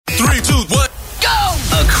3, 2, 1, go!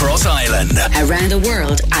 Across Ireland. Around the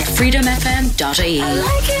world at freedomfm.ie. I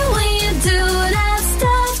like it when you do that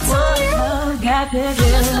stuff to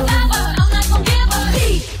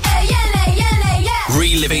me.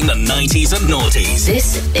 Reliving the 90s and noughties.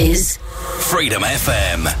 This is Freedom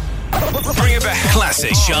FM. Bring it back.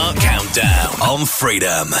 Classic Chart Countdown on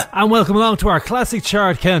Freedom. And welcome along to our Classic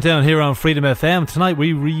Chart Countdown here on Freedom FM. Tonight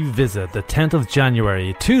we revisit the 10th of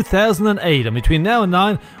January 2008, and between now and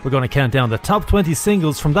 9 we're going to count down the top 20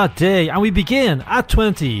 singles from that day, and we begin at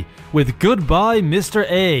 20 with Goodbye Mr.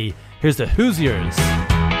 A. Here's the Hoosiers.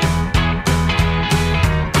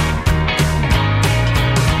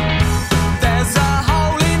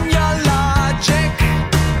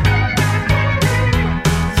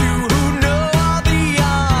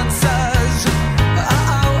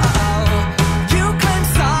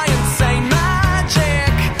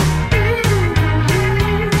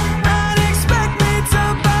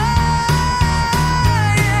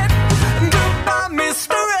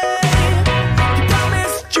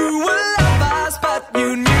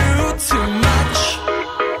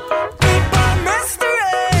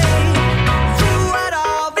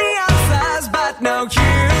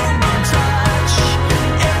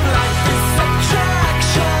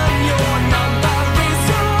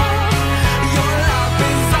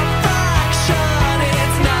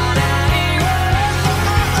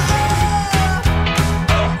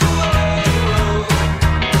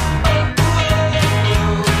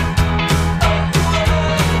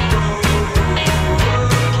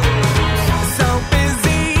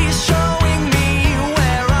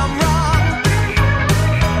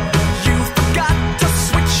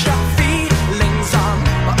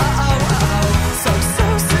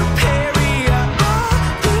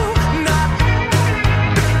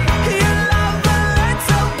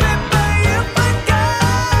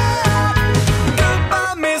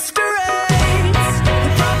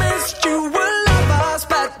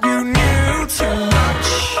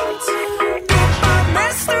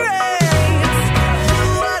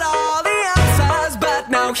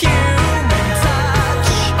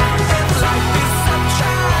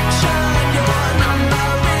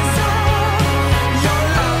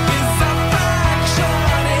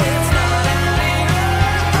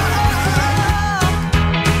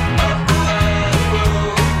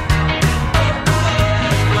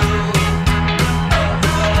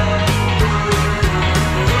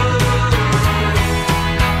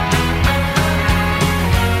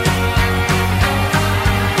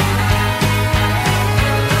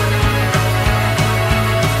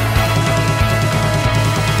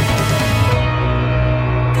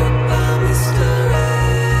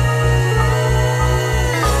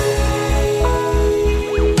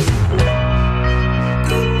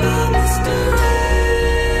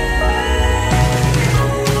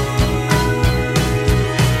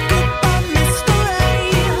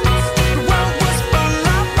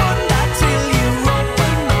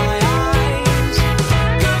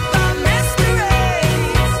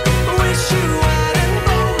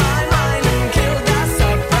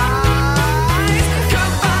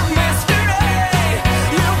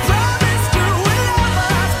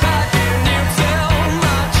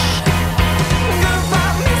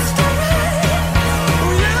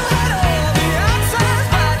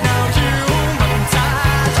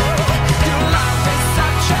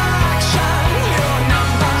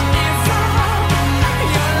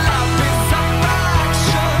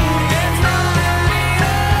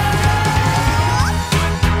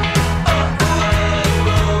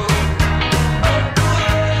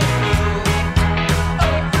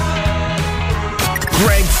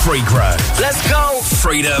 Freegrove. Let's go.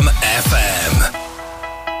 Freedom FM.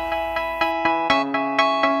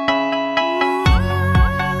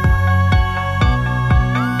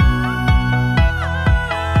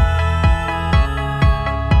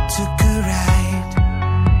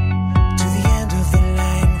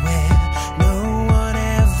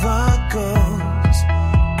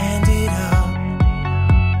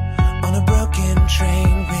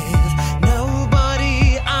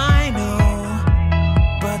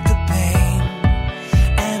 Pain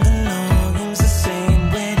and the longing's the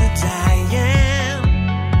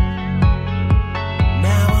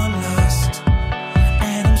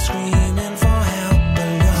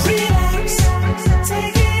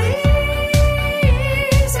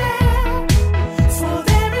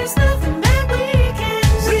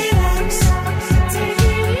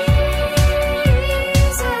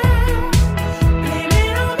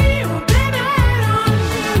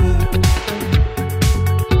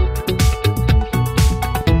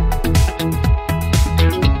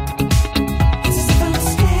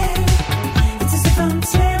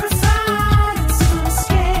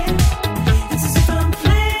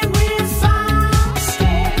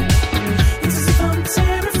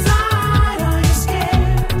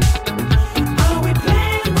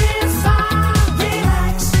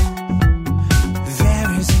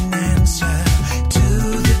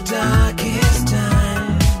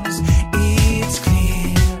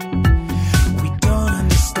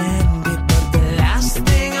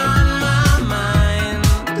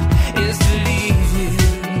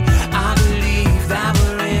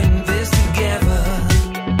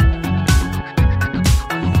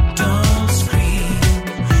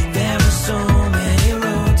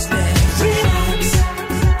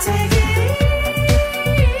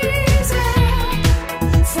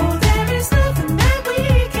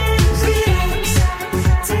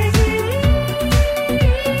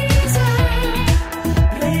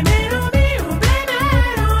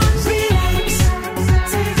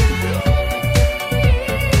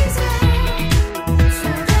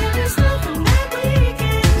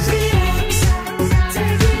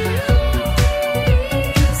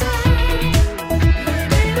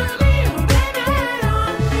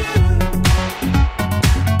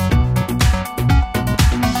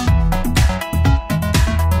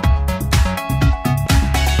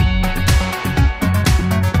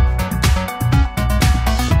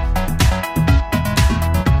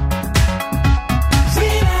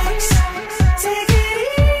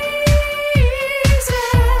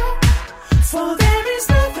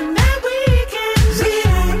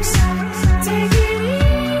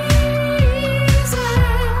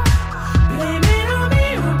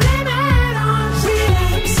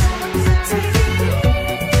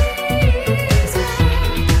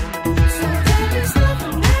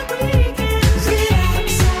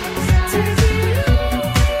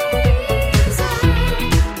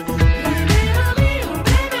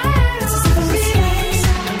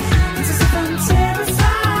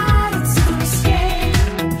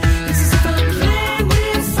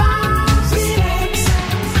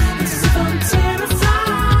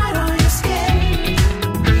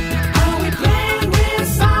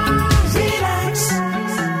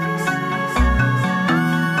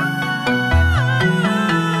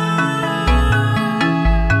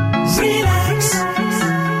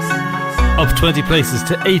 20 places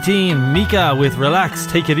to 18. Mika with Relax,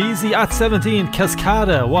 Take It Easy. At 17,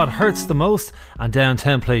 Cascada, What Hurts the Most. And down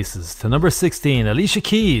 10 places to number 16, Alicia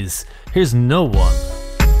Keys. Here's No One.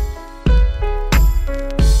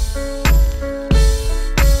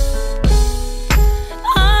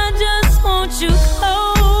 I just want you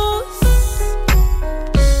close,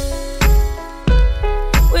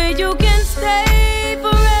 where you can stay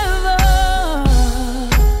forever.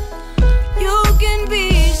 You can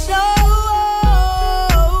be sure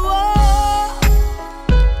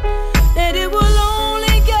that it will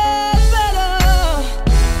only get better.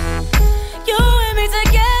 You and me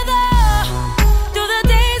together through the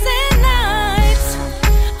days and nights.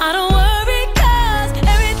 I don't worry 'cause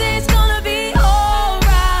everything's gonna be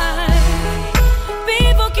alright.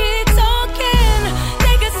 People keep talking,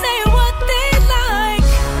 they can say what they like,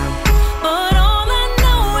 but all I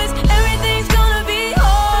know is everything's gonna be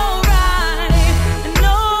alright. And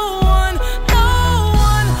no one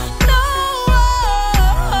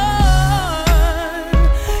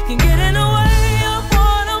can get in the way of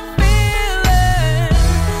what I'm feeling.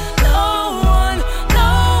 No one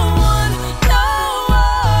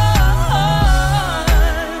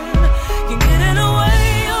can get in the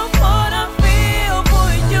way of what I feel for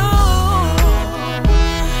you.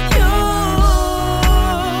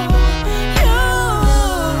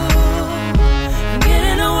 You get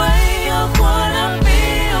in the way of what I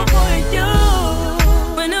feel for you.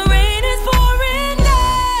 When the rain is pouring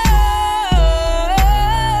down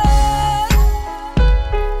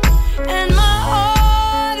and my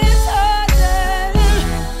heart is hurting,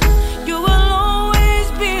 you will always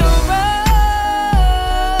be around.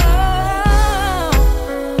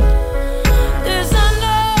 This I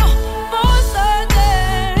know for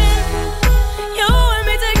certain. You and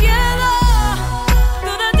me together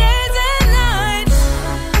through the days and nights.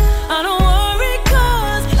 I don't worry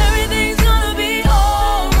 'cause everything's gonna be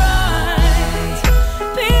alright.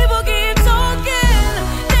 People keep talking,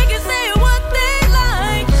 they can say what they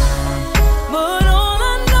like, but all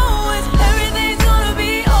I know is everything's gonna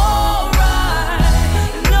be alright.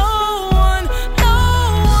 No one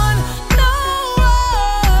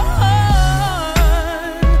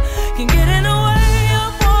can get in the way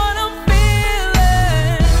of what I'm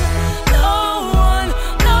feeling. No one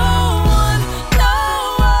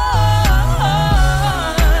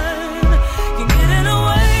can get in the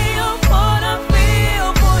way of what I feel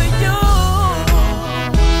for you.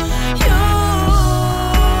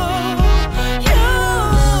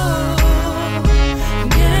 You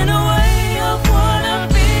get in the way of what I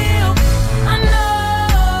feel. I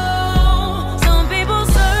know some people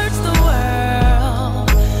search the world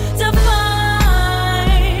to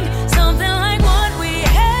find something like what we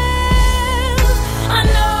have. I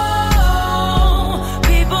know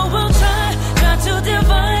people will try to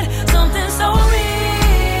divide something so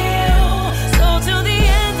real. So till the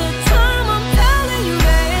end of time, I'm telling you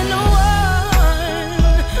there ain't no one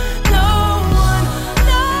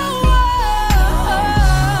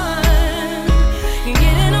can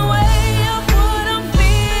get in the way of what I'm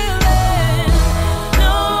feeling.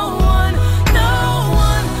 No one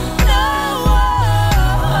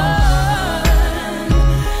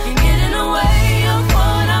can get in the way of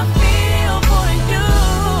what I feel for you.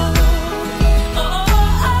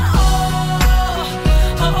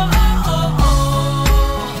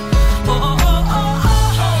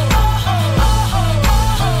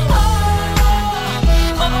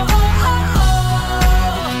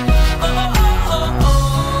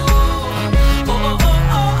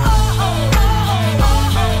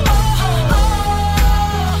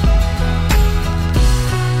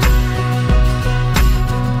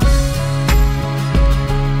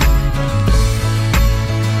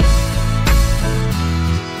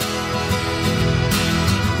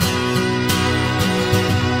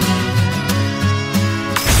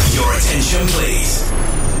 Your attention, please.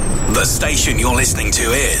 The station you're listening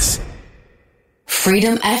to is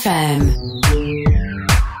Freedom FM.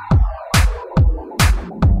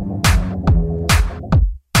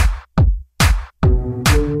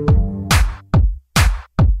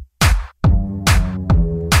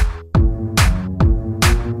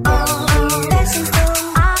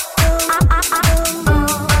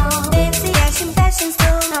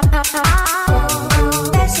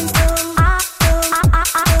 Fashion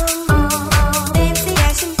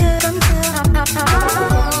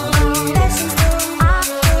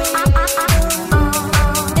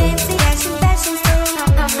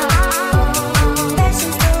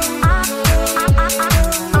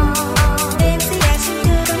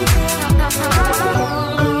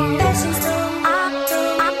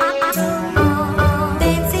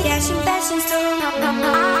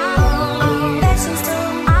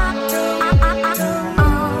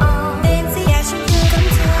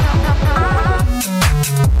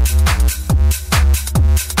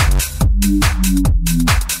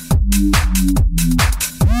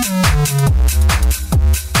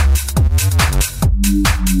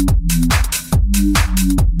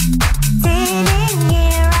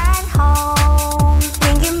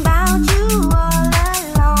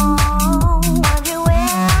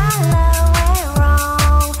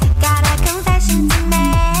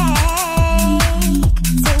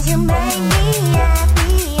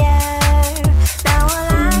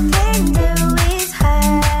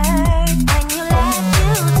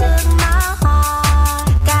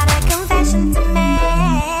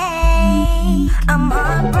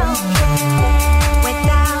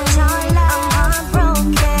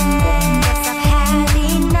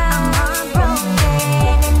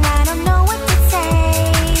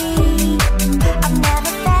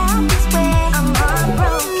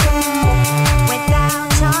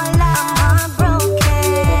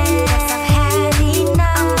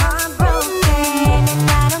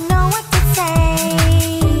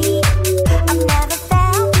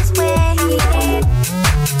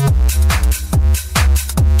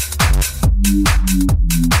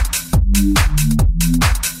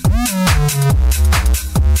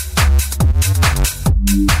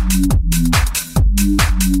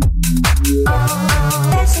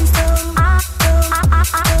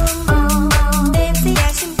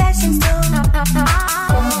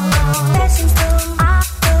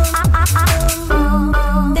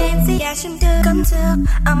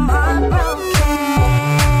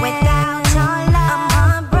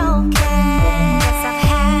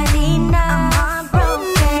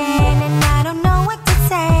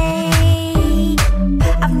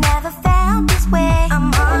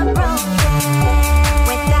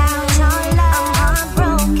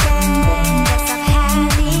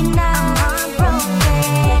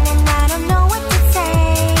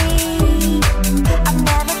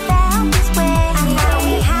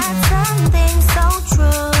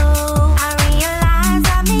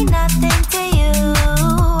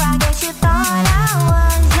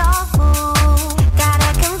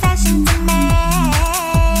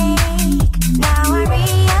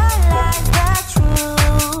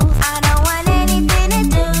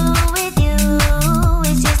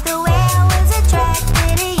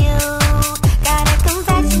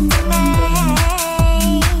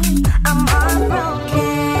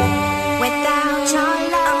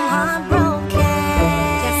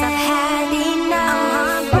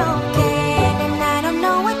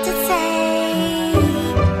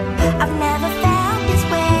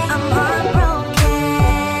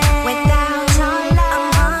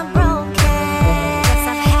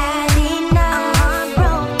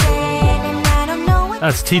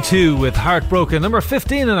That's T2 with Heartbroken, number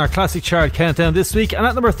 15 in our classic chart countdown this week. And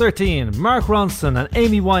at number 13, Mark Ronson and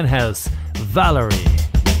Amy Winehouse, Valerie.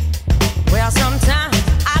 Well, sometimes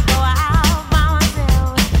I go out by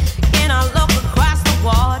myself and I look across the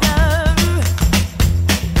water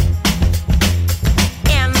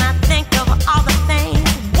and I think of all the things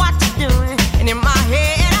what you're doing, and in my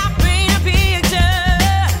head I paint a picture.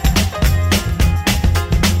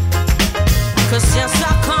 'Cause since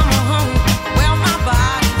I come home, well, my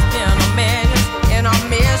body's been a mess, and I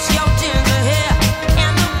miss your ginger hair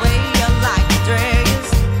and the way you like your dress.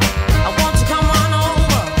 I want you to come on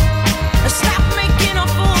over and stop making a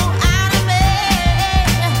fool out of me.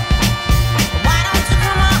 Why don't you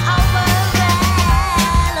come on over, Valerie?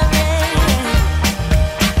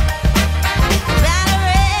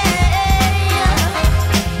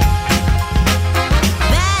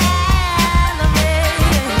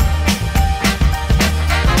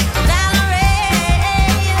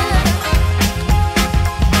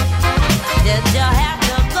 Did you have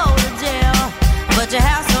to go to jail? But your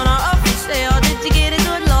house on a up for sale. Did you get a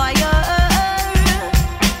good lawyer?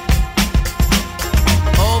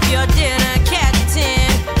 Hope you didn't catch a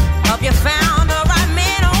 10. Hope you found the right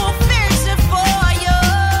man who'll fix it for you.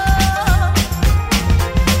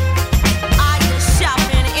 Are you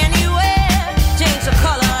shopping anywhere? Change the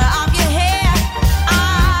color of your hair.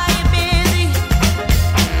 Are you busy?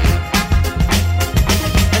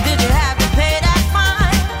 And did you have to pay that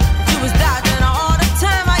fine? You was dodging all the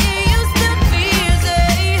time. Are you used to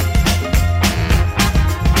busy?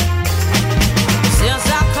 Since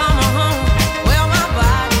I come home, well, my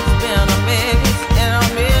body's been a mess, and I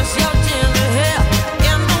miss your ginger hair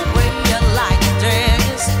and the way you like your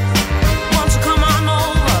dress. Won't you come on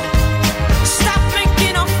over? Stop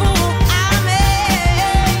making a fool out of me.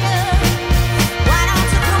 Why don't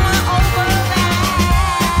you come on over, Valerie?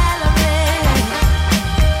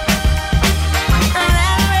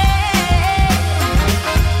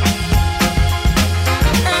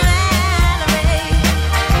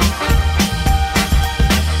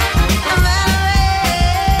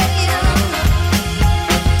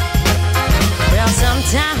 Well,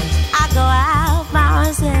 sometimes I go out by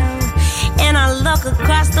myself and I look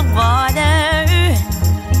across the water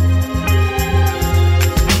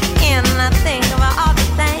and I think about all the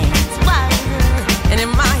things what I do. And in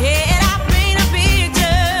my head I paint a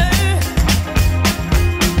picture.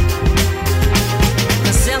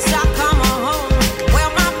 'Cause since I come home,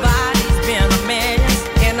 well, my body's been a mess,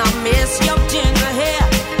 and I miss your ginger hair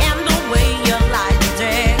and the way you like your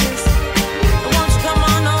dress. Won't you come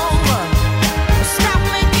on over? Stop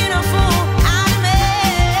making a fool out of me.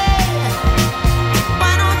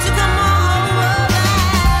 Why don't you come on over,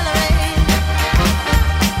 Valerie?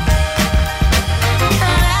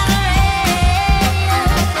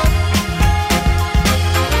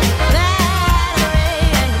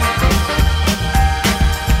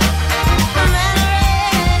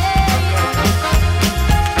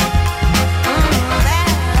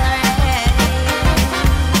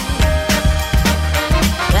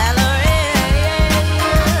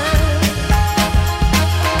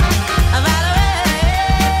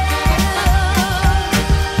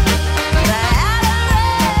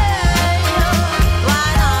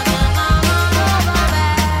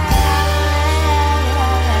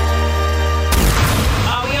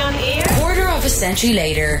 Are we on the air? Quarter of a century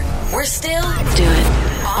later, we're still doing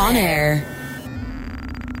on air.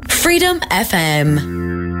 Freedom FM.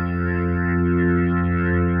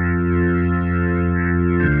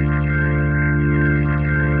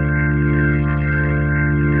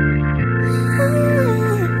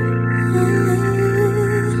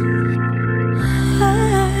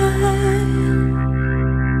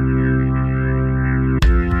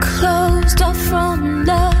 Closed off from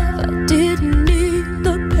love, I didn't need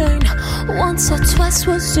the pain. Once or twice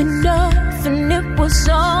was enough, and it was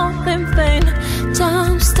all in vain.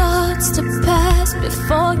 Time starts to pass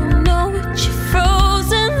before you know it, you're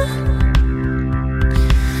frozen.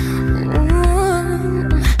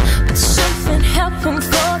 But something happened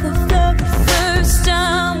for the very first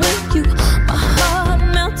time with you. My heart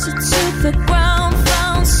melted to the ground,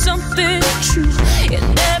 found something true, and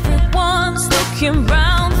everyone's looking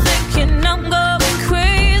round, thinking I'm going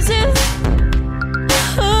crazy.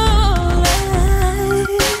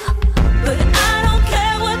 But I don't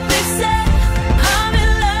care what they say. I'm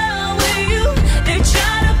in love with you. They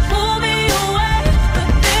try to pull me away, but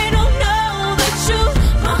they don't know the truth.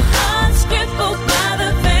 My heart's crippled by the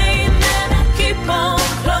pain that I keep on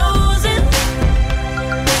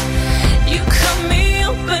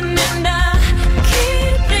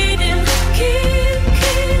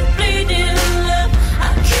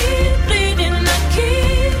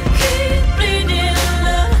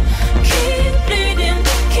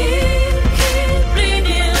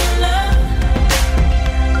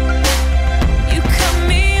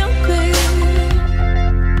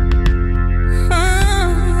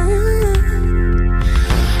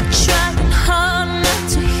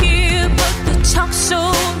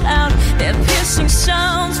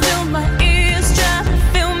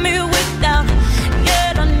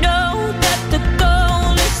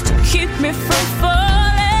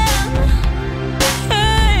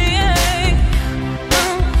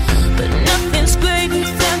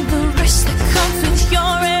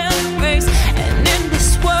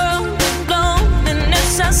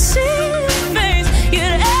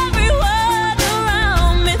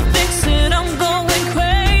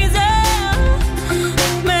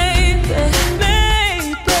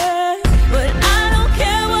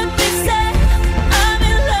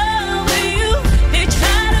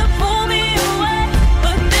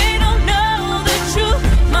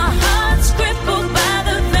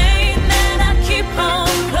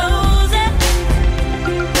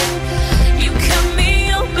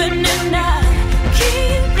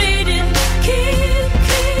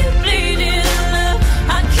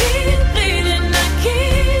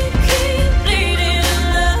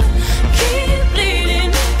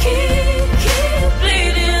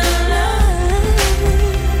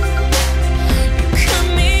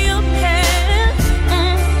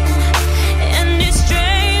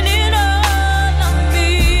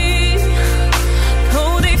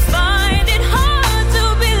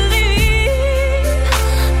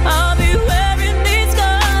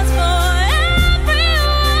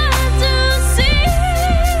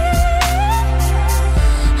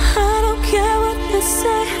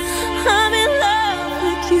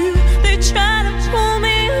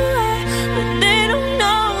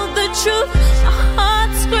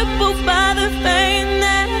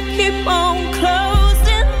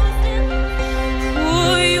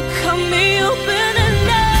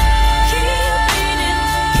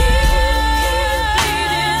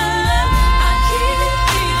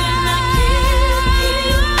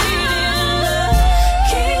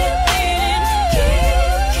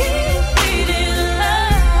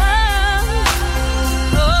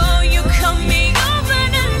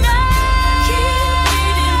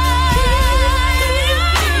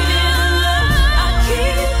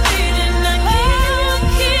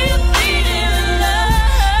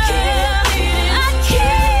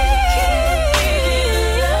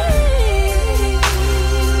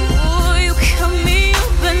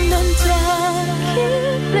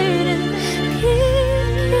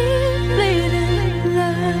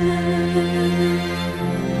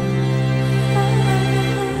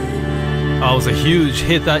Oh, it was a huge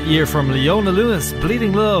hit that year from Leona Lewis,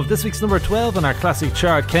 Bleeding Love. This week's number 12 in our classic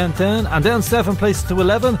chart countdown. And down 7 places to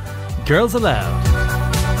 11, Girls Aloud.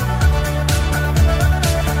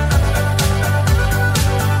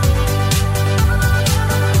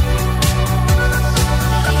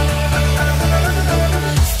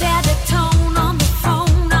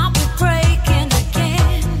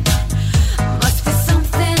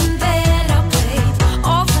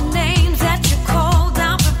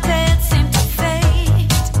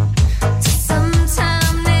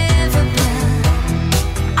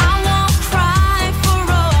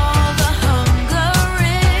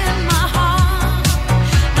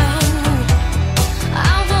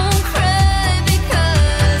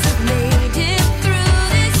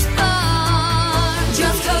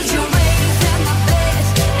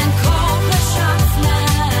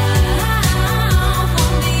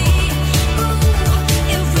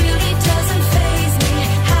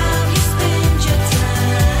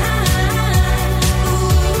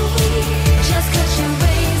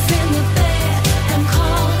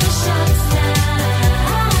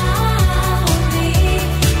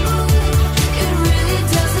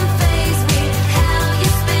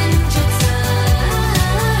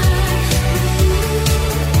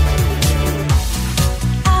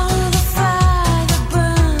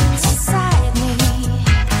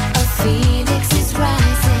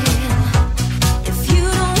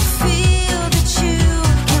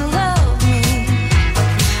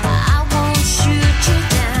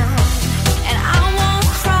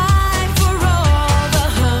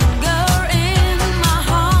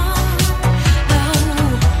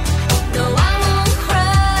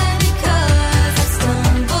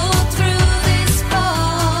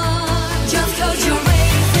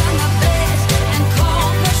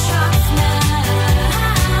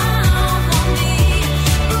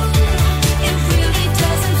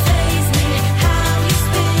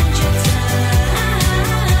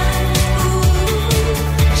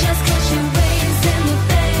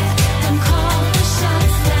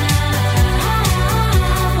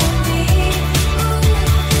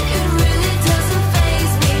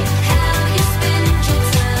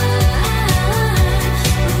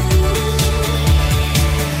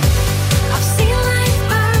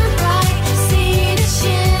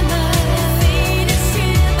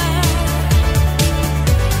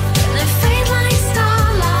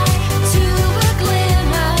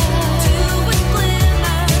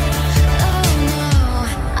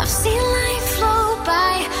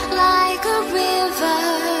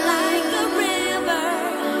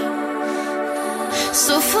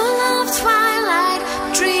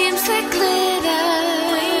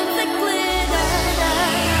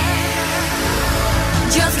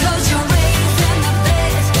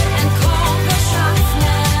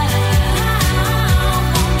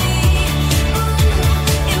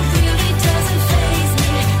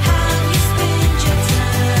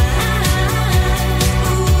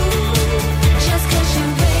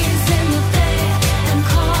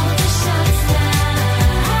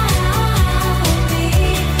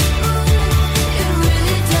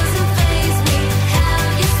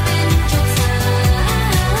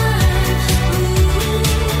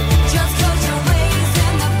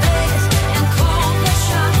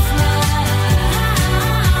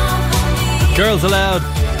 Girls Aloud,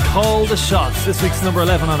 Call the Shots. This week's number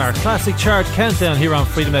 11 on our classic chart countdown here on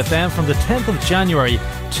Freedom FM from the 10th of January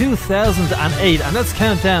 2008. And let's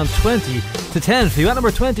count down 20 to 10 for you. At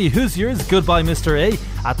number 20, Who's Yours? Goodbye Mr. A.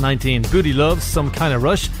 At 19, Booty Loves, Some Kind of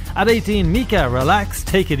Rush. At 18, Mika, Relax,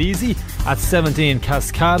 Take It Easy. At 17,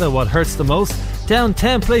 Cascada, What Hurts the Most. Down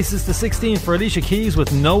 10 places to 16 for Alicia Keys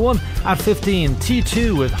with No One. At 15,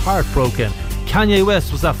 T2 with Heartbroken. Kanye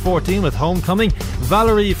West was at 14 with Homecoming.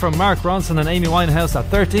 Valerie from Mark Ronson and Amy Winehouse at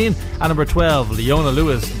 13. At number 12, Leona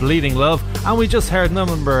Lewis, Bleeding Love. And we just heard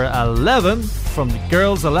number 11 from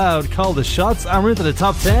Girls Aloud, Call the Shots. And we're into the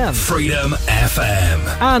top 10. Freedom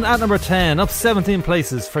FM. And at number 10, up 17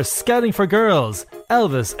 places for Scouting for Girls,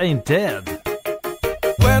 Elvis Ain't Dead.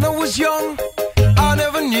 When I was young, I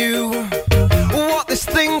never knew what this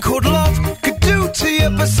thing called love could do to you.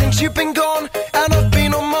 But since you've been gone and I've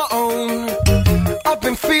been on my own, I've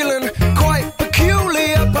been feeling quite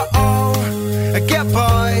peculiar. But I'll get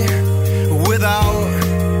by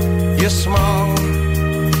without your smile,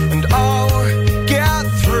 and I'll get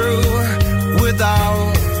through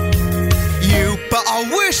without you. But I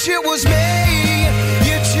wish it was me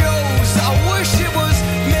you chose. I wish it was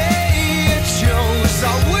me you chose.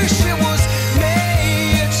 I wish it was me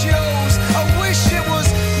you chose. I wish it was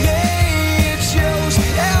me you chose.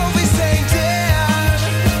 Elvis ain't dead.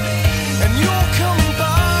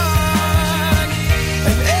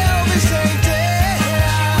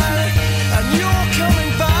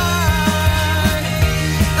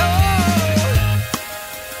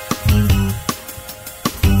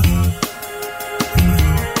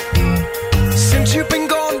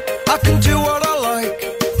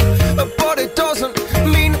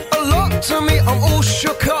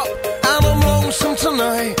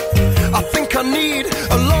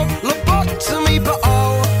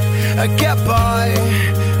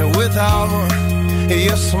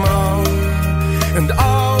 you're small, and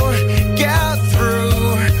I'll get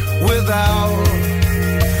through without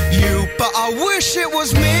you. But I wish it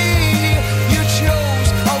was me you chose.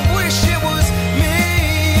 I wish it was me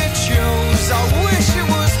you chose. I wish it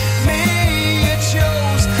was me you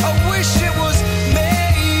chose. I wish it was me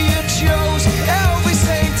you chose. Elvis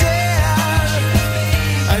ain't dead,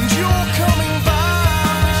 and you're coming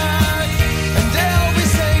back. And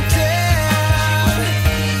Elvis ain't dead,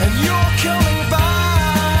 and you're coming back.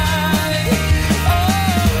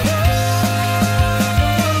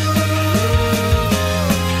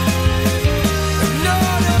 No,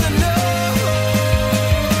 no, no, no.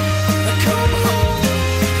 Come home,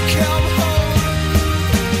 come home.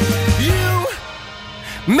 You,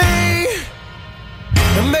 me,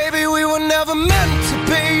 and maybe we were never meant to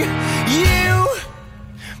be. You,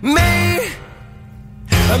 me,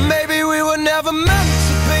 and maybe we were never meant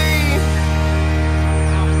to be.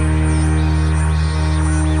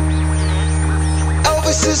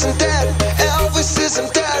 Elvis isn't dead, Elvis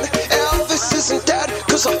isn't dead, Elvis isn't dead,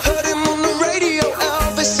 'cause I heard him on the radio.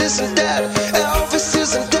 Elvis isn't dead, Elvis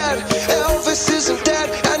isn't dead, Elvis isn't dead,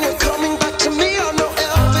 and you're coming back to me. I know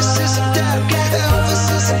Elvis isn't dead, Elvis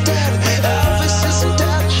isn't dead, Elvis isn't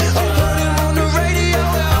dead. I heard him on the radio.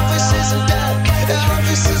 Elvis isn't dead,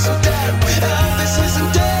 Elvis isn't dead, Elvis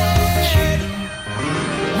isn't dead.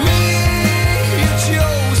 Me you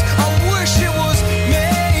chose. I wish it was me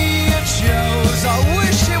you chose. I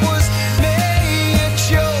wish it was me you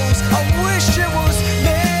chose. I wish it was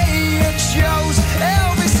me you chose.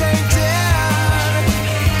 Elvis ain't dead,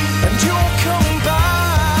 and you're coming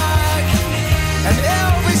back. And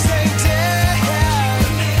Elvis ain't dead,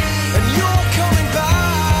 and you're coming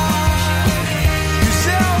back. 'Cause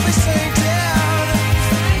Elvis ain't dead,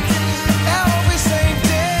 Elvis ain't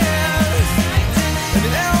dead, and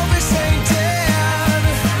Elvis ain't dead,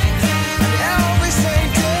 and Elvis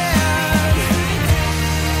ain't dead.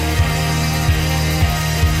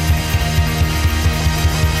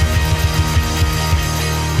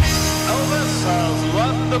 Elvis has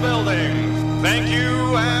left the building. Thank you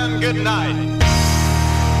and good night.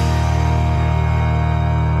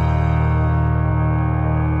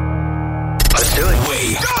 Let's do it. We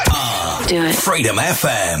are Do it. Freedom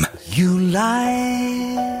FM. You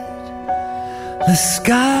light the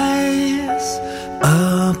skies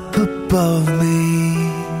up above me.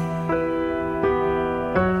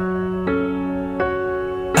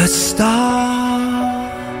 A star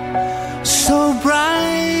so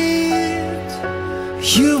bright,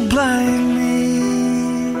 you blind me.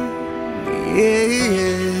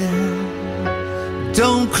 Yeah.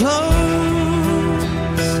 Don't close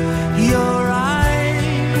your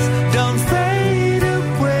eyes. Don't fade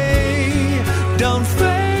away. Don't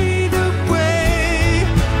fade away.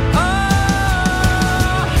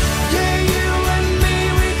 Oh, yeah, you and me,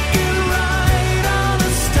 we can ride on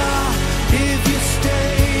a star. If you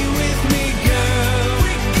stay with me, girl,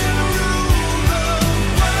 we can rule the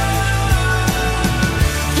world.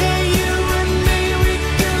 Yeah, you and me, we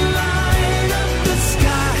can light up the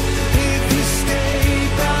sky. If you stay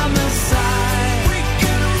by my side, we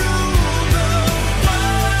can rule the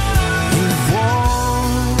world. We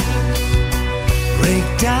won't break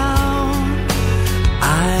down.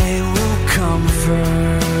 I will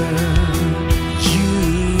comfort you.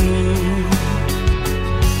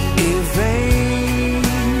 If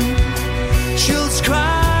angels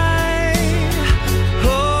cry,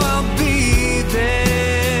 oh, I'll be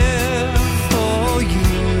there for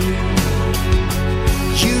you.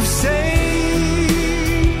 You've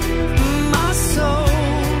saved my soul.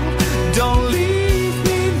 Don't leave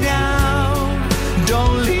me now.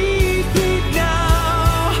 Don't leave me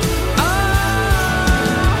now. Oh,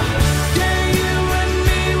 yeah, you and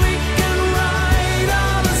me, we can ride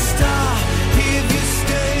on a star. If you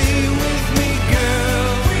stay with me, girl,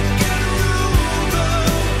 we can rule the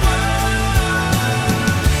world.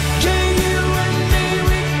 Yeah, you and me,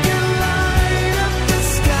 we can light up the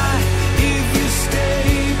sky. If you stay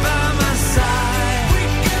by my side, we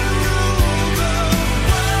can rule the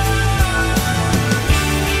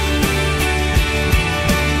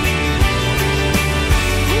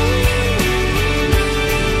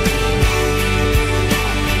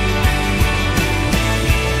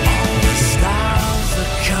All the stars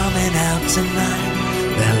are coming out tonight.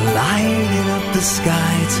 They're lighting up the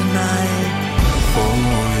sky tonight for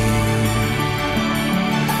you.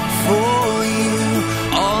 For you.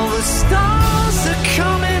 All the stars are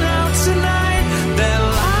coming out tonight. They're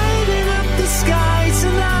lighting up the sky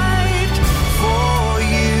tonight for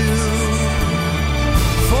you.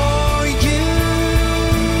 For you.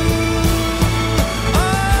 Oh,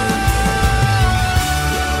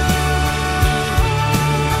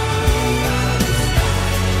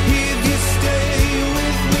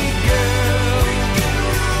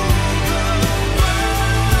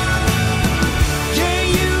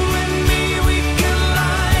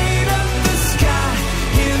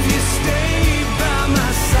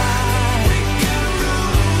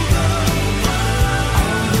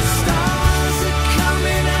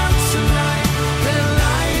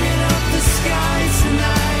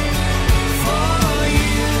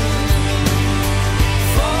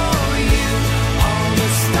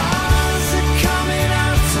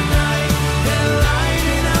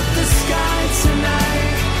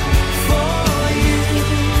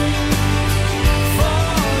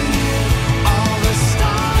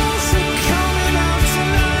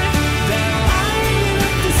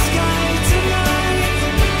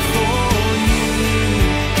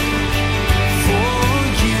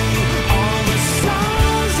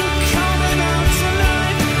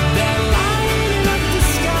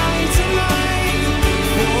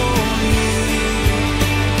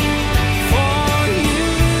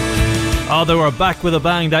 Oh, they were back with a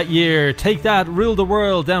bang that year. Take That, Rule the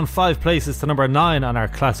World, down 5 places to number 9 on our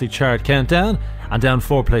classic chart countdown, and down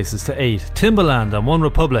 4 places to 8. Timbaland and One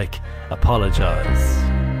Republic, Apologise.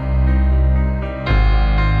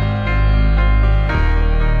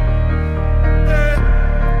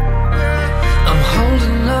 I'm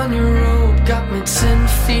holding on your rope, got me 10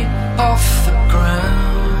 feet off the ground.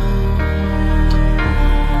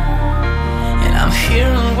 And I'm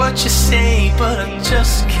hearing what you say, but I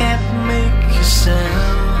just can't make you sound.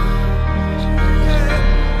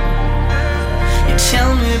 You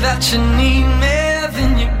tell me that you need me,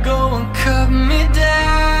 then you go and cut me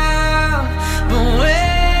down. But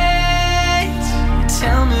wait, you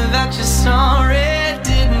tell me that you're sorry,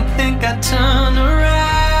 didn't think I'd turn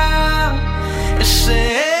around. You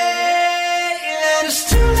say that it's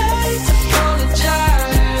too late to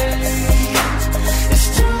apologize. It's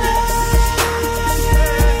too late.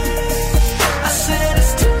 I said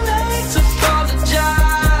it's too late to apologize.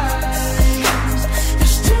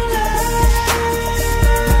 It's too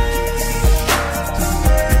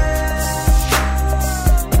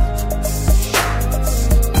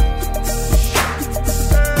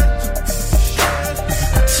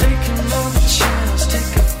take another chance,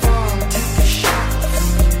 take a fall, take a shot from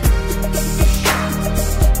you.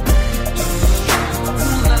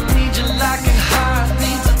 I need you like a heart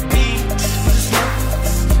needs a beat.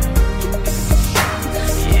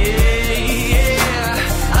 Yeah,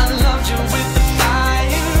 I loved you with the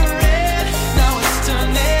fire red. Now it's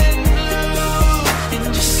turning blue. And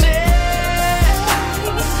you said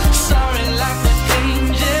sorry like an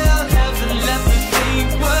angel. Heaven let me think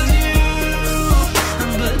was you.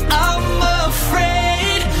 But I'm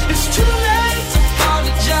afraid it's too late to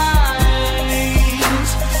apologize.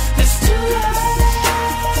 It's too late.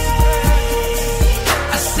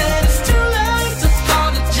 I said it's too late to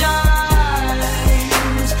apologize.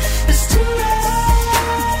 It's too late.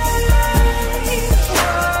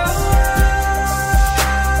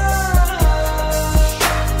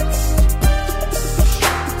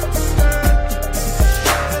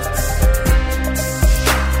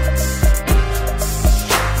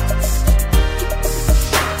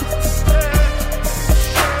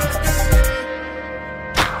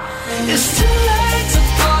 It's too late to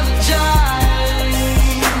apologize.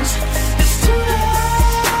 It's too late.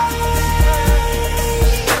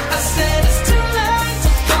 I said it's too late to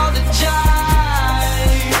apologize.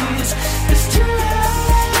 It's too late.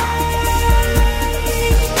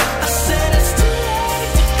 I said it's too late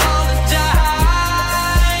to apologize.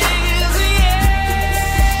 Yeah.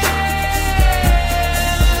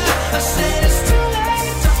 I said it's too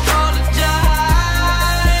late to apologize.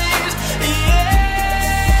 Yeah.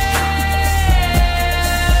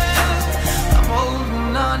 I'm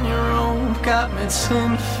holding on your rope, got me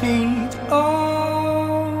 10 feet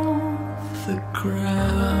off the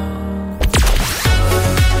ground.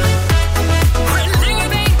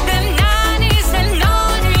 Reliving the 90s and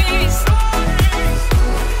 90s.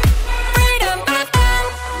 Freedom FM.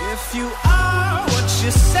 If you are what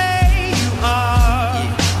you say you are,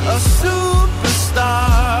 a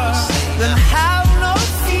superstar, then have no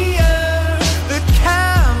fear. The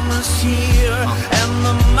camera's here and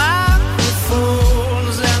the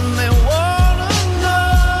microphones, and they wanna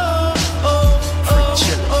know.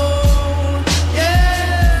 Yeah.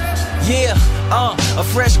 Yeah, a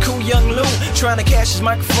fresh, cool young Lou trying to cash his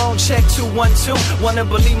microphone check 212. Wanna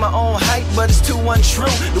believe my own hype, but it's too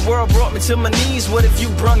untrue. The world brought me to my knees. What if you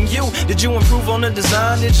brung you? Did you improve on the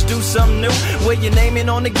design? Did you do something new? Where your name in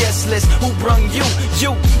on the guest list? Who brung you?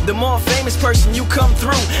 You, the more famous person, you come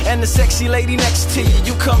through, and the sexy lady next to you,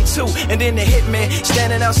 you come too. And then the hitman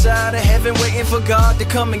standing outside of heaven, waiting for God to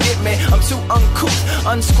come and get me. I'm too uncouth,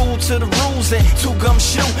 unschooled to the rules, and too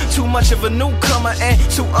gumshoe. Too much of a newcomer and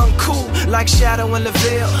too uncool. Like Shadow in the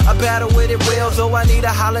Veil, I battle with it well. Though I need a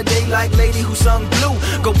holiday like Lady Who Sung Blue.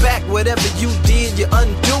 Go back, whatever you did, you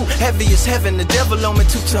undo. Heavy as heaven, the devil on me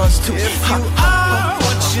 2 tons too. If you are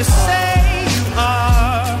what you say you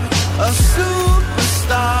are, a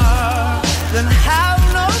superstar, then have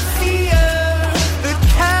no fear. The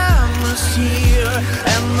camera's here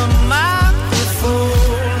and the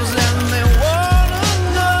microphones, and they wanna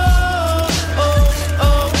know.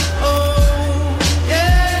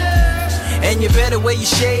 Yeah. And you better wear your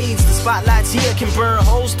shades. The spotlights here can burn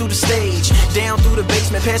holes through the stage. Down through the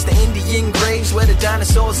basement past the Indian graves where the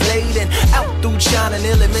dinosaurs laid. And out through China,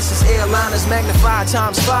 nearly misses airliners. Magnified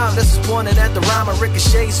 ×5. This is pointed at the rhyme.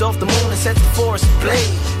 Ricochets off the moon and sets the forest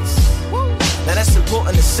ablaze. Now that's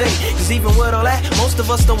important to say, cause even with all that, most of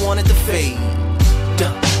us don't want it to fade.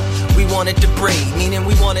 Duh. we wanted to breed, meaning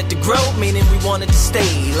we wanted to grow, meaning we wanted to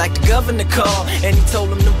stay. Like the governor called and he told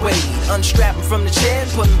him to wait. Unstrap him from the chair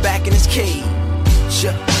and put him back in his cage.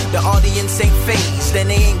 The audience ain't phased, and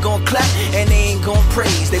they ain't gon' clap, and they ain't gon'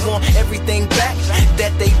 praise. They want everything back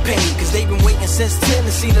that they paid, cause they've been waiting since 10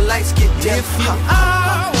 to see the lights get dim. If you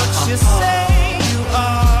are what you say you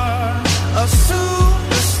are, a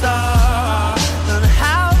superstar, then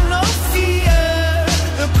have no fear.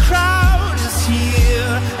 The crowd is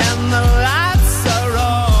here, and the lights are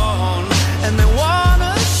on, and they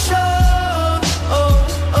wanna show. Oh,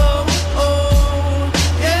 oh, oh,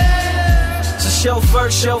 yeah. So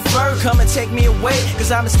chauffeur, come and take me away,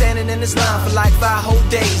 cause I've been standing in this line for like 5 whole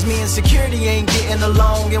days. Me and security ain't getting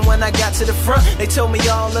along, and when I got to the front, they told me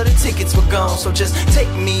all of the tickets were gone. So just take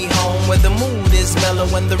me home where the mood is mellow,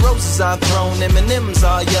 when the roses are thrown, M&M's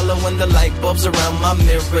are yellow, when the light bulbs around my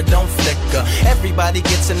mirror don't flicker. Everybody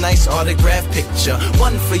gets a nice autograph picture,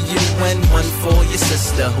 one for you and one for your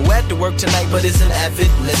sister, who had to work tonight but is an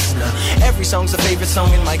avid listener. Every song's a favorite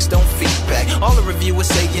song and mics don't feedback. All the reviewers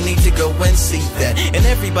say you need to go and see that, and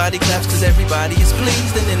everybody claps cause everybody is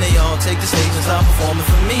pleased, and then they all take the stage and start performing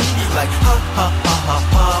for me, like ha ha ha ha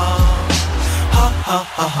ha, ha ha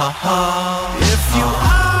ha ha ha. If you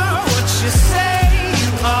are what you say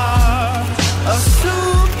you are, a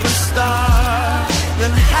superstar,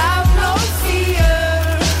 then have no fear.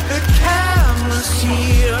 The camera's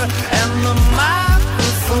here and the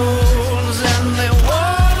microphones, and they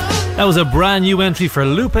want. That was a brand new entry for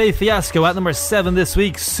Lupe Fiasco at number 7 this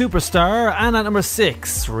week, Superstar, and at number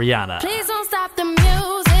 6, Rihanna. Please don't stop the music.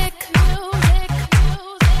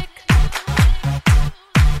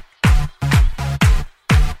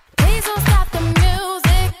 Please don't stop the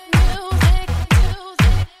music.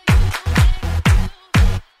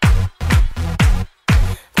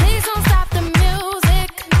 Please don't stop the music. Please don't stop the music.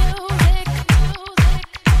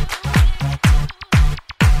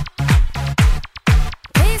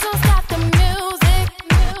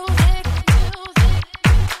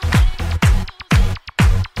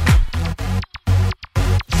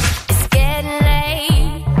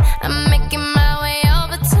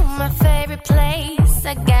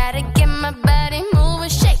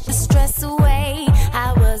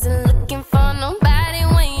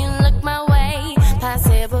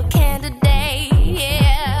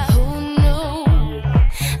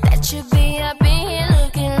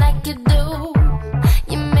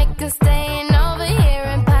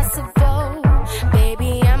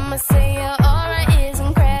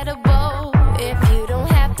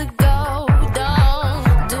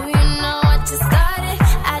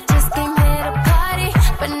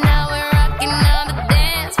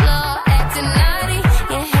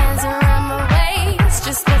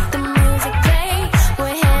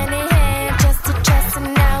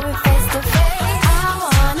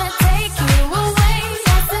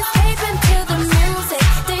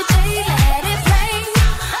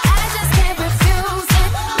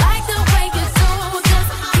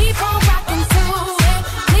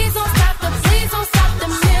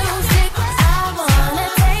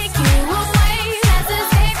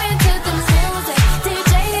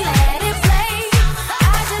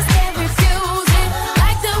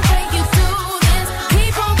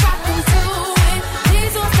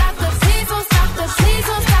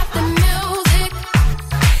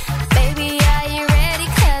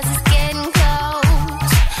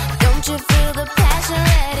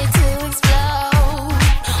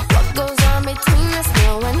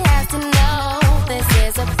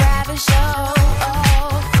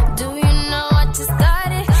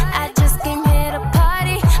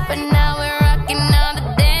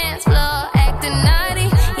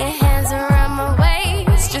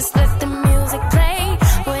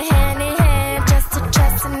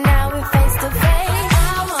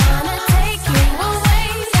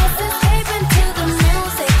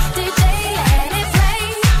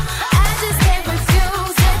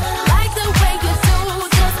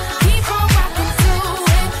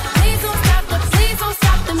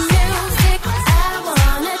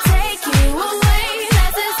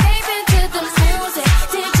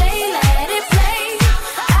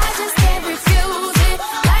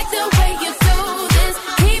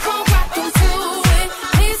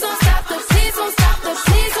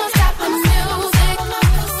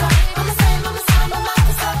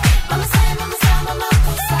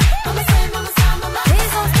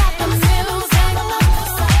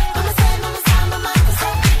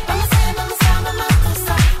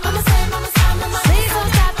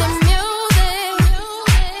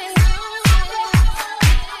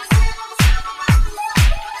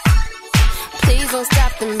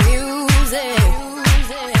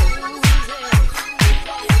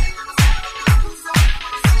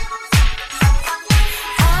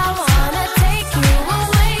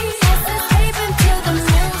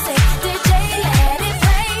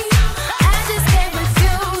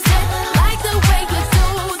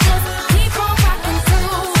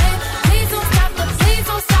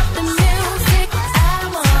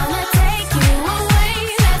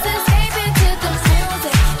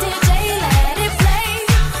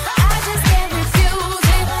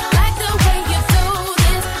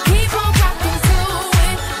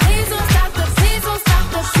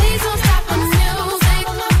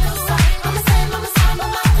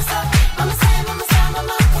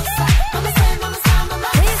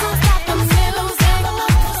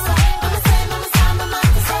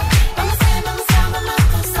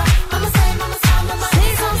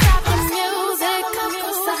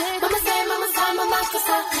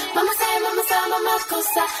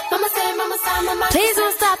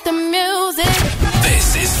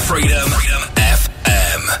 Freedom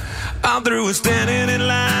FM. I'm through with standing in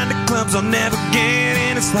line to clubs I'll never get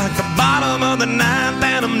in. It's like the bottom of the ninth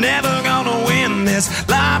and I'm never gonna win this.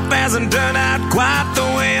 Life hasn't turned out quite the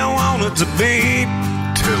way I want it to be.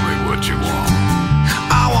 Tell me what you want.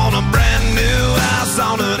 I want a brand new house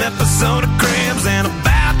on an episode of Cribs and a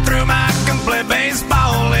bathroom I can play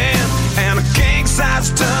baseball in, and a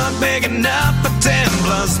king-size tub big enough for 10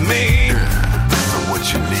 plus me. So what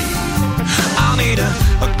you need? I'll need a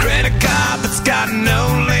credit card that's got no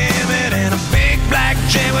limit and a big black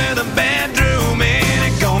jet with a bedroom in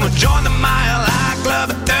it. Gonna join the Mile High Club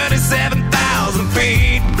at 37,000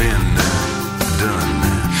 feet. Been done.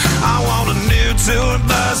 I want a new tour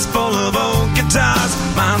bus full of old guitars,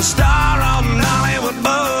 mine star on Hollywood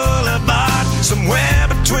Boulevard. Somewhere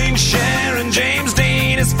between Cher and James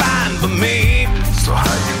Dean is fine for me. So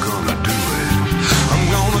how you gonna do it? I'm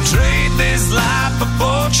gonna trade this life for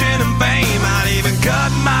fortune and fame. I'd even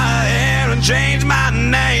cut my hair and change my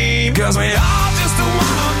name. Cause we all just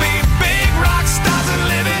wanna be big rock stars and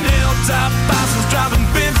live in hilltop houses driving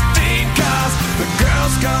 15 cars. The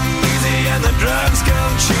girls come easy and the drugs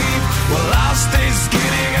come cheap. Well, I'll stay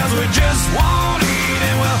skinny cause we just won't eat,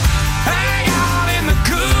 and we'll hang out in the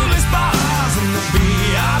coolest bars and the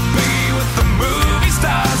VIP with the movie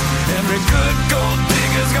stars. Every good gold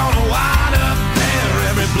digger's gonna wind up there.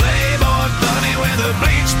 Every playboy bunny with a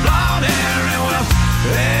bleached blonde hair. And well,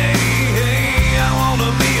 hey, hey, I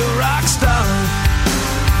wanna be a rock star.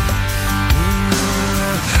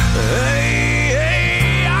 Hey,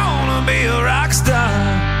 hey, I wanna be a rock star.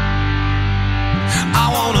 I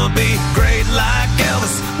wanna be great like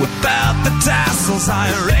Elvis without the tassels.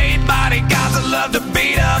 Hire 8 bodyguards that love to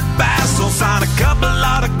beat up assholes. Sign a couple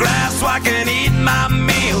autographs so I can eat my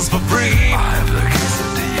meals for free. I have the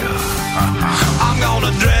quesadilla. I'm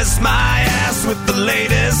gonna dress my ass with the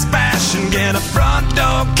latest fashion. Get a front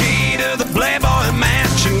door key to the Playboy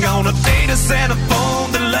Mansion. Gonna date a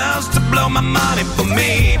centerfold that loves to blow my money for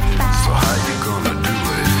me. So how you gonna do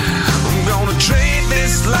it? I'm gonna trade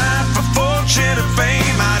this life for fortune and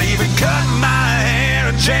fame. I'd even cut my hair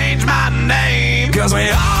and change my name. Cause we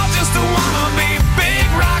all just wanna be big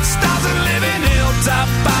rock stars and live in hilltop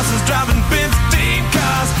houses driving 15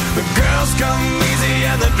 cars. The girls come easy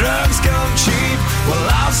and the drugs come cheap. Well,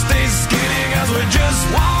 I'll stay skinny cause we just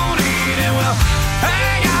won't eat, and we'll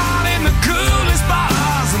hang out in the coolest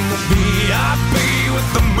bars and the VIP with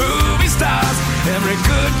the movie stars. Every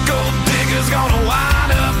good gold digger's gonna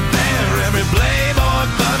wind up there. Every playboy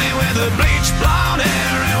bunny with a bleached blonde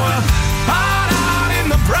hair. And we'll hide out in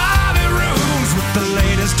the private rooms with the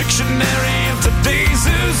latest dictionary of today's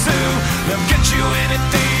zoo. They'll get you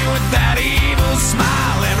anything with that evil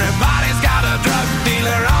smile. Everybody's got a drug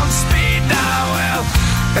dealer on speed dial. Well,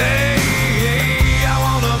 hey, hey, I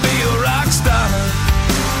wanna be a rock star.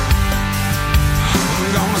 I'm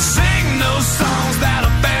gonna sing those songs that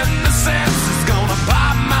offend the senses. Gonna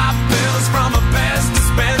pop my pills from a best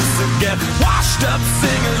dispenser. Get washed up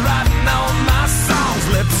singers writing all my songs.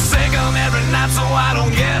 Lip sync them every night so I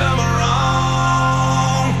don't get them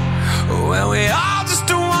wrong. Well, we all just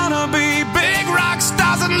wanna be big rock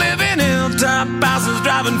stars and live in hilltop houses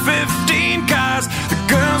driving 15 cars. The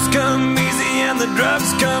girls come easy and the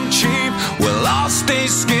drugs come cheap. We'll all stay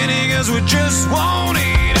skinny cause we just won't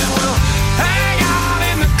eat, and we'll hang out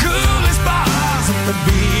in the coolest bars and the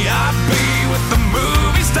VIP with the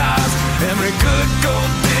movie stars. Every good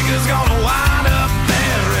gold digger's gonna wind up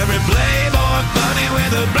there. Every playboy bunny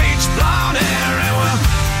with a bleached blonde hair. And we'll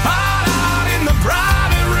hide out in the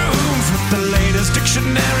private rooms with the latest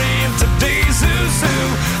dictionary of today's zoo.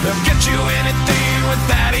 They'll get you anything with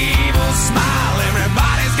that evil smile.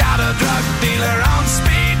 Everybody's got a drug dealer on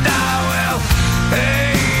speed dial. Well,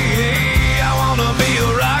 hey, hey, I wanna be a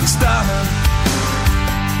rock star.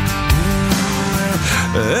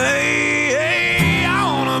 Hey, hey, I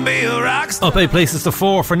wanna be a rock star. Up 8 places to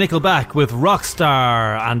 4 for Nickelback with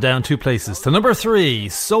Rockstar, and down 2 places to number 3,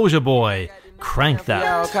 Soulja Boy, Crank That.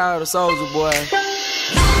 Y'all call the Soulja Boy.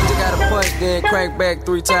 You gotta punch, then crank back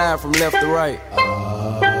 3 times from left to right.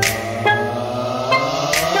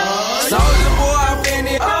 Soulja Boy, I'm in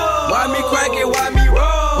it. Why me crank it? Why me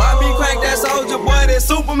roll? Why me crank that Soulja Boy? That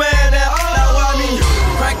Superman, that now why me you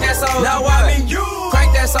crank that Soulja? Now why me you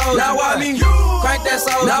crank that Soulja? Now why me you crank that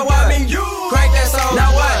Soulja? Now why me you crank that Soulja?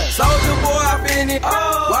 Now what? Soulja Boy, I'm in it.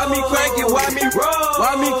 Why me crank it? Why me roll?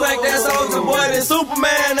 Why me crank that Soulja Boy? That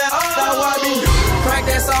Superman, that now why me you crank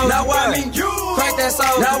that Soulja? Now why me you crank that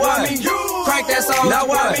Soulja? Now why me you crank that Soulja? Now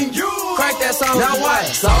why me you crank that Soulja? Now what?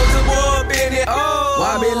 Soulja Boy, I'm in it.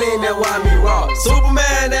 Why me lean that? Why me rock?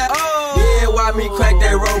 Superman, that yeah. Why why me crack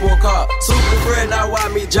that Robocop? Super friend, now why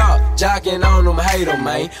me jocking on them, hate them,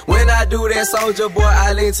 man. When I do that, soldier boy,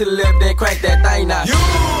 I lean to the left, then crack that thing now.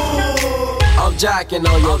 I'm jocking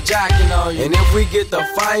on you, and if we get the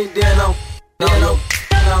fight, then I'm.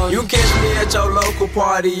 You catch me at your local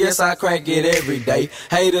party, yes, I crank it every day.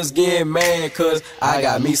 Haters get mad, cause I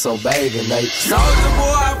got me some bathing Nate. Soldier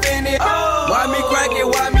boy, I finna why me crank it,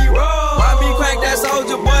 why me roll? Why me crank that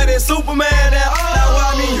soldier boy, that Superman, that now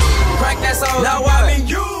why me crank that soldier? Now why me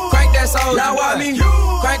crank that soldier? Now why me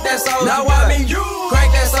crank that soldier? Now why me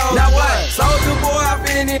crank that soldier? Now what? Soldier boy, I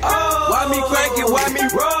finna why me crank it, why me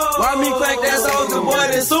roll? Why me crank that soldier boy,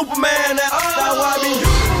 that Superman, that now why me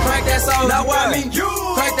crank that soldier? Now why me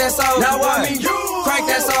crank that soldier? Now why me crank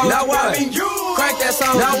that soldier? Now why me crank that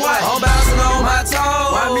soldier? Now what? I'm bouncing on my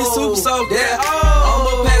toes. Why me super soak that?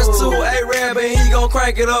 I'ma pass to A-Rab and he gon'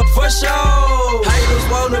 crank it up for sure. Haters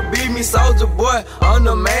wanna beat me, soldier boy, I'm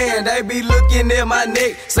the man. They be looking at my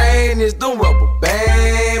neck, saying it's the rubber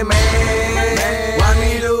band, man. Why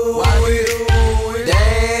me do it?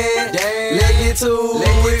 Damn, let get to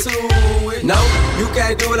it. No, you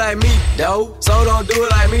can't do it like me, though. So don't do it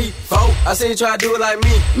like me, folk. I seen you try to do it like me.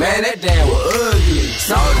 Man, that damn was ugly.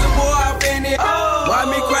 Soldier boy, I finna why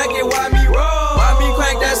me crank it, why me roll? Why me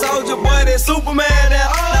crank that soldier boy, that Superman, that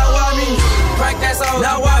now why me crank that soldier?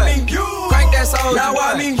 Now why me crank that soldier? Now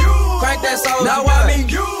why me crank that soldier? Now why me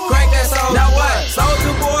crank that soldier? Now what?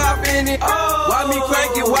 Soldier boy, I finna why me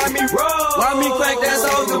crank it, why me roll? Why me crank that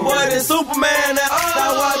soldier boy, that Superman, that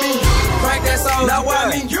now why me crank that soldier? Now why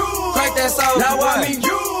me crank that soldier? Now why me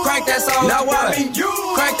crank that soldier? Now why me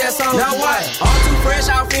crank that soldier? Now what? All too fresh,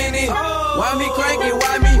 I'm finna why me crank it,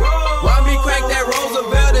 why me crank that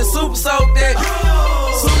Roosevelt and super soak that,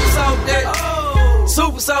 super soak that,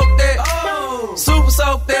 super soak that, super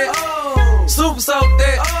soak that, super soak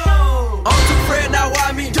that. I'm too fresh, now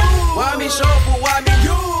why me shuffle, why me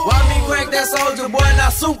crank that soldier boy, now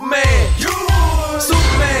Superman,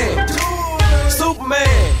 Superman,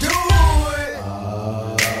 Superman.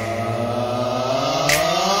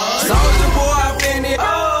 Soldier boy, I finna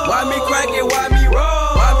why me crank it, why me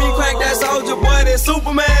roll? Why me crank that soldier boy, that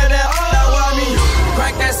Superman, that now why me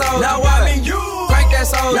crank that soldier? Now why me crank that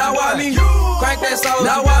soldier? Now why me crank that soldier?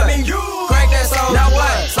 Now why me crank that soldier? Now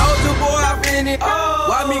what? Soldier boy, I finna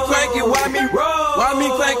why me crank it, why me roll? Why me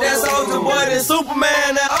crank that soldier boy, that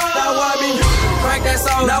Superman, that now why me crank that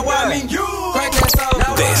soldier? Now why me crank that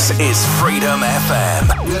soldier? This is Freedom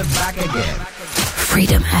FM. We're back again.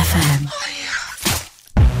 Freedom FM.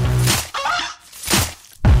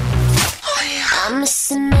 I'm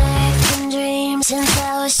missing American dreams since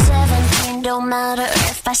I was 17. Don't matter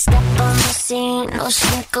if I step on the scene or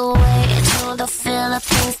sneak away to the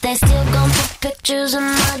Philippines. They still gon' put pictures of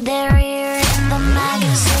my derriere in the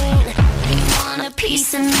magazine. You want a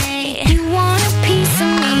piece of me? You want a piece of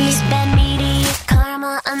me? This bad media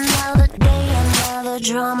karma, another day, another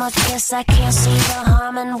drama. Guess I can't see the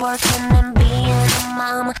harm in working and being a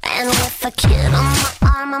mom. And with a kid on my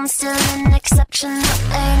arm, I'm still an exceptional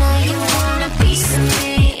earner. You want a piece of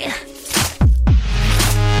me?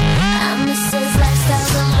 I'm Mrs. Lifestyle,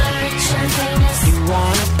 the rich and famous. You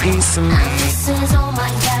want a piece of me? I'm Mrs. Oh my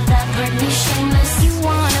God, that Britney Shameless. You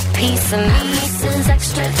want a piece of me? I'm Mrs.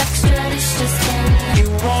 Extra, extra, delicious skin. You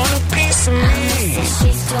want a piece of me? I'm Mrs.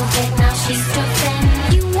 She's too big, now she's too thin.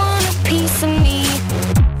 You want a piece of me?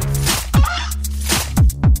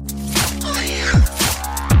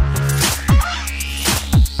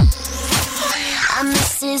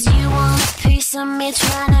 Mrs. You want a piece of me,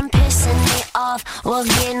 trying and pissing me off. We'll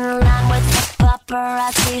get in line with the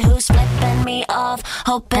paparazzi who's flipping me off.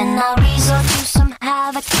 Hoping I'll resort to some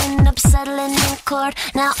havoc, end up settling in court.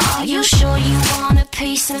 Now are you sure you want a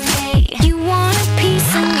piece of me? You want a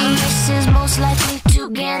piece of me? Mrs. most likely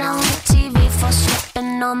to get on the TV for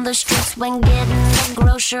slipping on the streets when getting the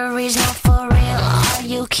groceries. Not for real, are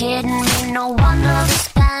you kidding me? No wonder there's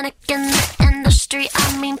panic in the industry.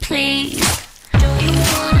 I mean, please, do you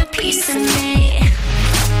want a piece of me?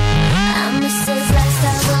 I'm Mrs.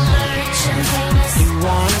 Lifestyle, the rich and famous. You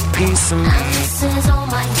want a piece of me? I'm Mrs. Oh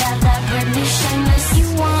my God, that Britney Shameless. You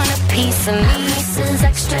want a piece of me? I'm Mrs.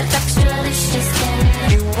 Extra, extra, delicious skin.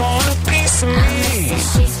 You want a piece of me? I'm Mrs.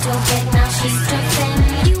 She's too big, now she's too thin.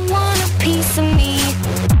 You want a piece of me?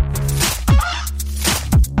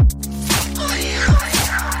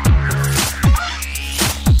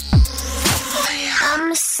 I'm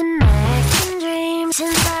missing American dreams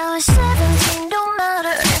since I was 17. Don't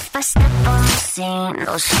matter if I step on the scene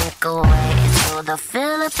or sneak away to the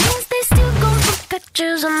Philippines. They still go for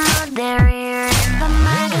pictures of my derriere in the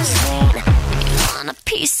magazine. You want a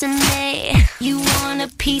piece of me? You want a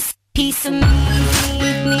piece of me?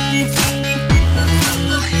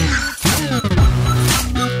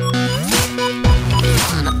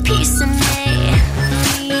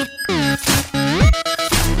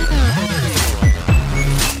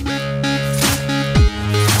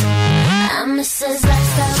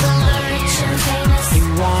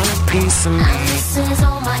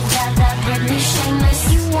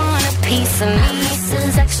 piece of me.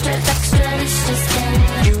 Mrs. Extra, extra, delicious thing.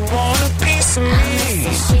 You want a piece of me.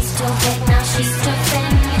 She's too big, now she's too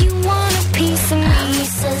thin. You want a piece of me.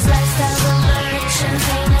 Mrs. Lifestyle, rich and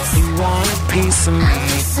famous. You want a piece of me.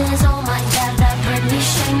 Mrs. Oh my God, that Britney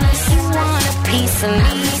shameless. You want a piece of me.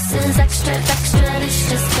 Mrs. Extra, extra,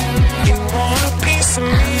 delicious thing. You want a piece of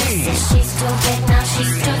me. She's too big, now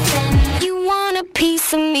she's too thin. You want a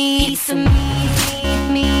piece of me. Piece of me.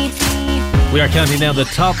 We are counting down the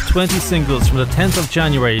top 20 singles from the 10th of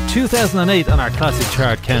January 2008 on our classic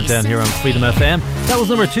chart countdown here on Freedom FM. That was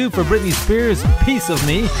number 2 for Britney Spears, Piece of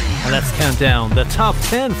Me. And let's count down the top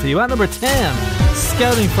 10 for you. At number 10,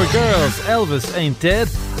 Scouting for Girls, Elvis Ain't Dead.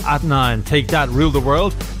 At 9, Take That, Rule the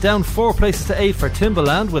World. Down 4 places to 8 for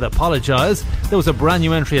Timbaland with Apologise. There was a brand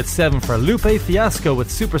new entry at 7 for Lupe Fiasco with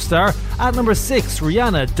Superstar. At number 6,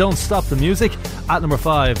 Rihanna, Don't Stop the Music. At number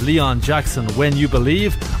 5, Leon Jackson, When You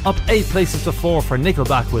Believe. Up 8 places to 4 for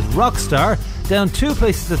Nickelback with Rockstar. Down 2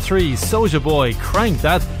 places to 3, Soulja Boy, Crank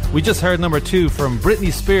That. We just heard number 2 from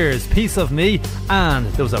Britney Spears, Piece of Me. And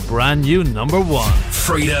there was a brand new number 1.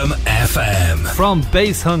 Freedom FM. From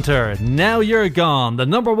Bass Hunter, Now You're Gone, the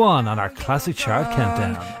number 1 on our classic chart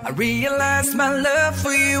countdown. I realize my love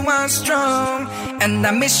for you was strong, and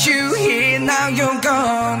I miss you here, now you're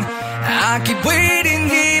gone. I keep waiting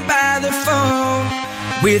here by the phone,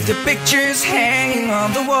 with the pictures hanging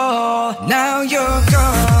on the wall. Now you're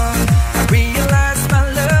gone. I realize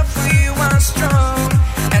my love for you was strong,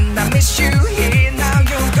 and I miss you here, now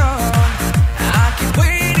you're gone. I keep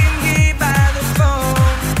waiting here by the phone,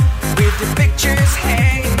 with the pictures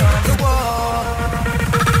hanging on the wall.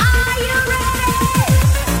 Are you ready?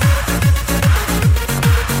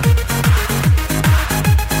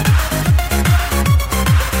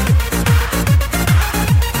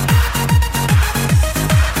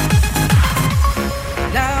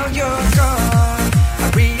 Now you're gone.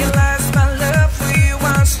 I realize my love for you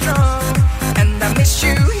was strong, and I miss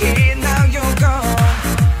you here, now you're gone.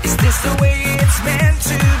 Is this the way it's meant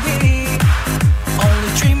to be? Only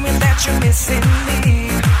dreaming that you're missing me.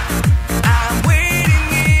 I'm waiting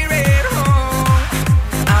here at home.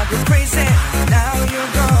 I'll go crazy, now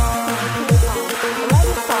you're gone.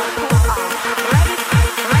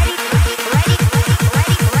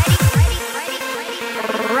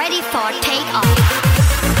 Ready for takeoff.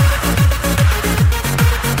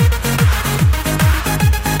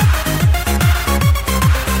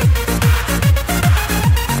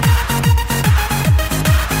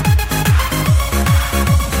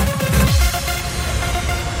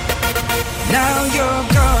 Now you're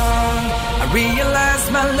gone. I realize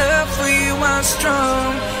my love for you was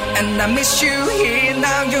strong, and I miss you here,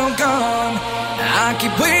 now you're gone. I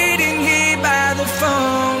keep waiting here by the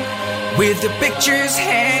phone, with the pictures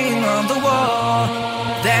hanging on the wall.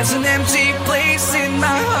 There's an empty place in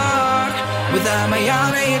my heart. Without my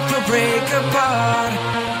arm it will break apart.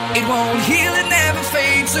 It won't heal, it never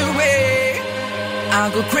fades away.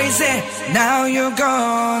 I'll go crazy, now you're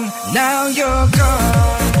gone. Now you're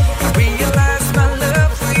gone. I realize my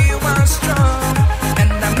love for you was strong,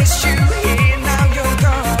 and I miss you here, now you're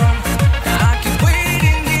gone. I keep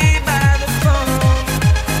waiting here by the phone,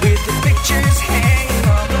 with the pictures hanging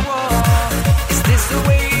on the wall. Is this the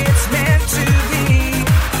way it's meant to be?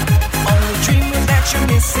 Only dreaming that you're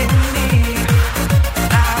missing me.